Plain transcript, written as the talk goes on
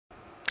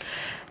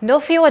No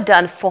fewer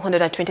than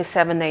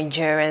 427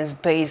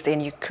 Nigerians based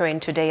in Ukraine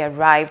today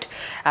arrived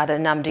at the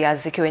Nnamdi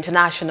Azikwe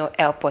International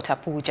Airport,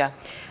 Abuja.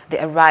 They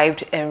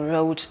arrived en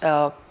route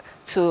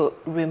to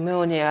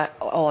Romania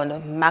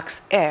on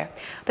Max Air.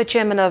 The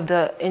chairman of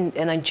the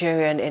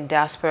Nigerian and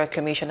Diaspora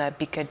Commissioner,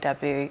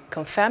 Dabiri,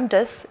 confirmed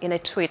this in a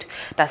tweet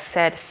that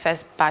said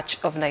first batch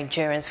of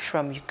Nigerians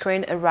from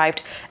Ukraine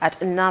arrived at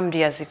Nnamdi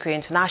Azikwe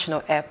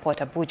International Airport,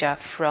 Abuja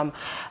from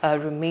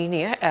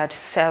Romania at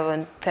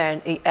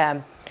 7:10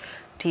 a.m.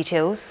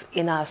 Details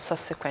in our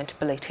subsequent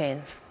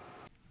bulletins.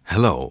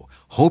 Hello,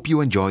 hope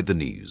you enjoyed the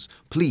news.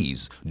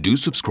 Please do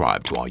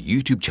subscribe to our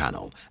YouTube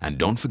channel and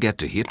don't forget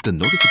to hit the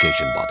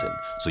notification button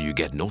so you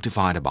get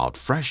notified about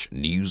fresh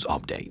news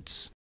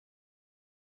updates.